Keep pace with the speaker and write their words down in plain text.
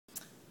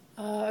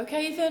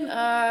Okay, Ethan,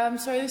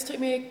 sorry this took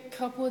me a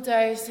couple of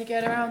days to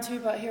get around to,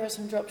 but here are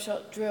some drop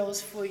shot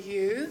drills for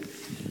you.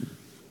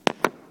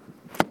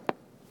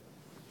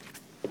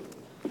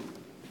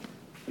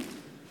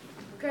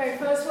 Okay,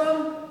 first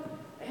one,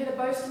 I hit a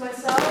boast to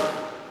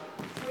myself,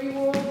 free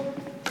wall,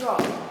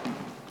 drop.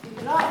 Keep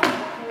it up,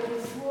 hit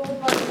this wall,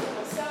 boast to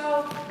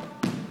myself,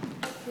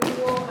 free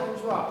wall and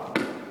drop.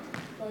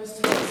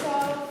 Boast to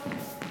myself,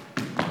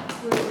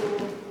 free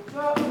wall,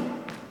 drop.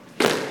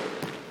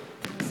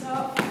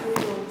 Myself, free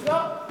wall,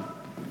 drop.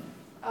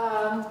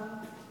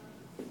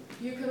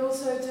 You can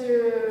also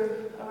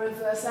do a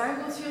reverse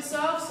angle to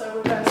yourself, so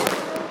reverse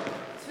angle,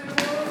 2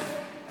 walls,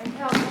 and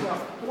counter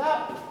drop. Pull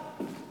up,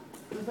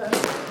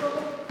 reverse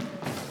angle,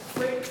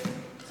 quick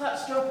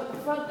touch drop at the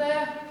front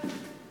there,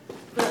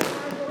 reverse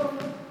angle,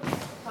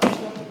 touch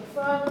drop at the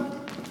front,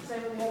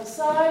 same on the other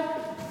side,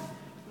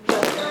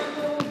 reverse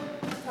angle,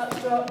 touch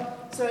drop.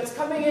 So it's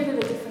coming in at a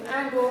different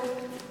angle,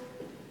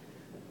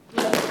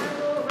 reverse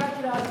angle, rack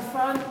it out in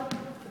front,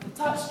 with a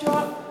touch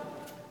drop,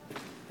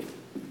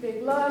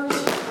 big lunge,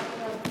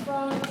 out the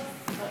front,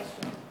 touch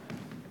drop.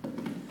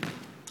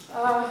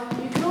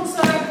 You can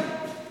also,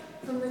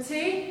 from the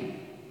tee,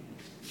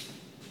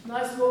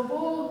 nice warm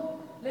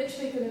ball,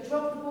 literally going to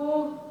drop the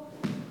ball.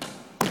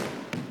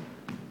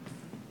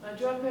 I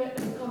drop it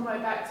and come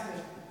right back to me.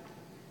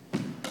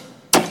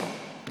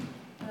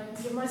 And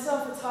give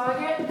myself a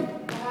target,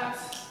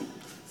 perhaps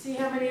see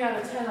how many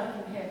out of 10 I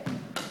can hit.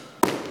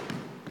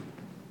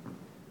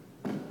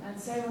 And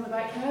same on the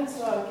backhand,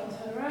 so I can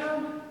turn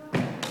around.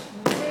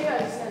 I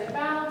just let it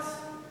bounce,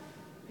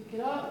 pick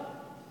it up,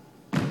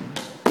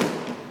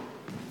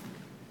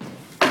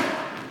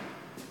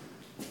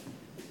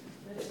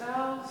 let it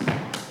bounce.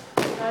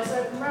 Nice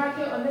open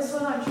racket. On this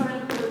one I'm trying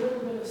to put a little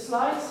bit of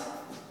slice.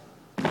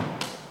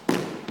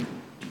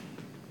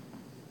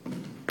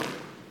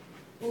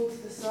 All to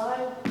the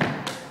side.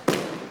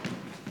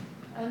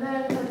 And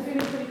then if I'm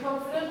feeling pretty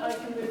confident, I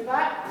can move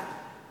back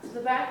to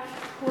the back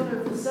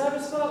corner of the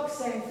service box,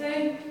 same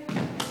thing.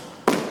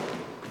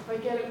 If I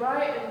get it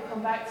right, it will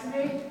come back to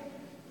me.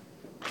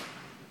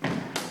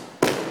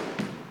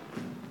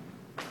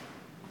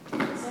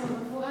 Same on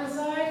the forehand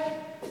side.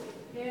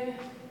 Here.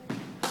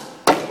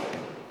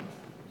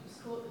 Just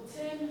caught the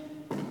tin.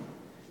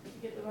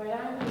 Get the right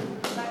angle, it will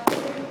come back to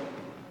me.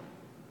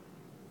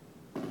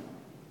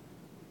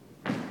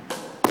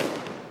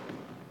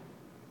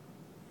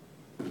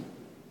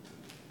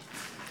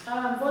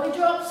 Volley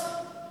drops.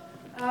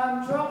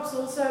 Drops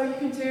also you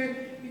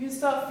can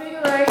start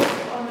figure 8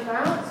 on the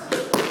bounce.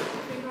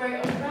 Figure 8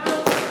 on the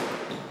bounce.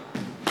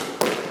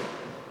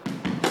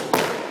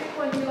 Pick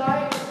one you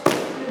like,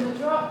 put in the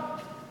drop,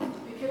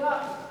 pick it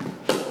up.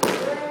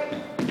 Figure 8,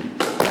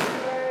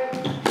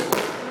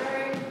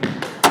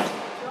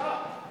 drop.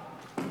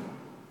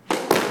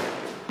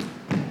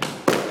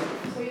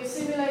 So you're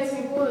simulating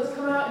a ball that's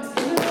come out into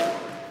the middle,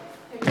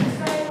 take it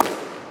straight,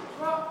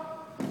 drop,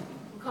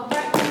 we'll come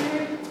back to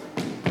you,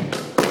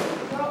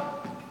 drop.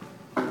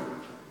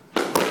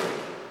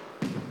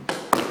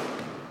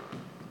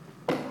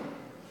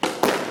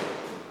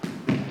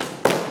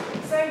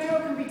 Same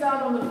drill can be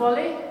done on the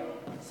volley.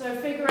 So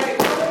figure 8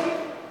 volley.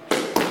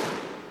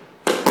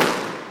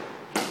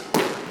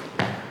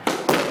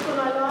 This one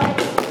I like,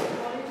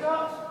 volley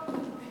drop,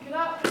 pick it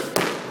up. Pick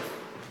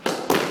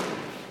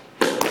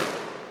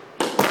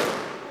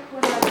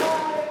one I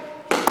like,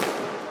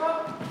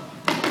 drop.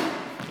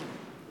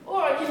 Or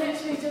I can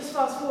literally just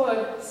fast forward.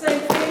 Same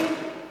thing,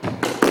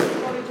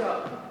 volley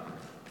drop.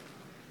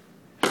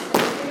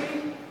 Same thing,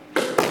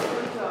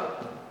 volley drop.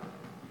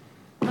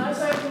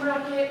 Nice open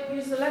racket,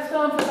 use the left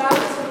arm for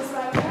balance on this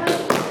backhand.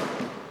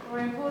 More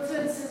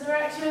important, scissor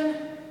action.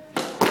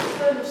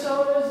 Turn the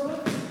shoulders,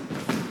 whoops.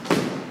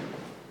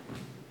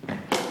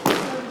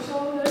 Turn the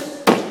shoulders.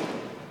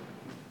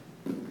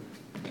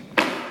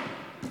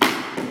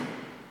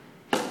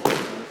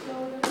 Turn the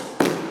shoulders.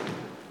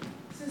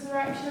 Scissor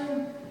action.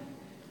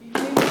 You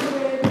can do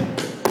it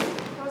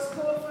cross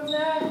court from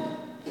there.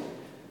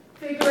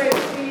 Figure 8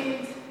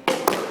 feed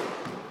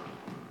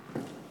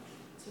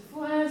to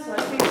forehand, so I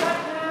feed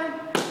backhand,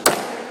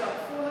 pick up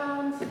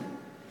forehand,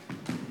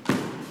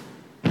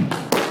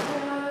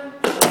 backhand,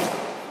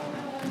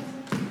 forehand.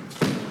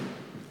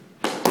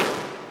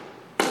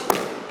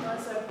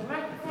 Nice open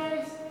racket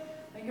face,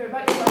 then go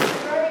back to my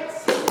figure 8s.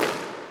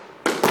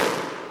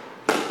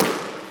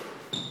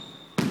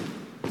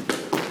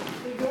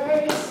 Figure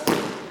 8s.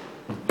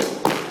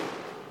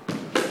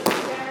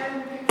 Again,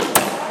 figure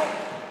 8.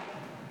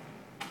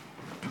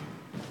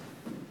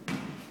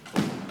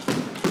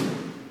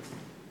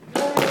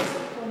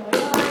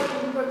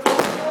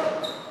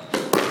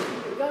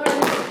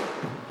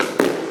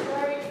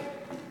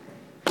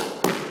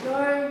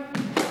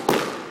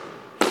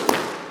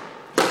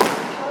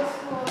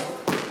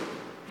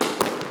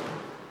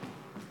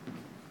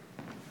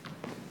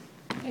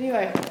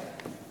 Anyway,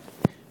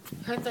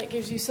 I hope that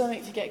gives you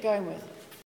something to get going with.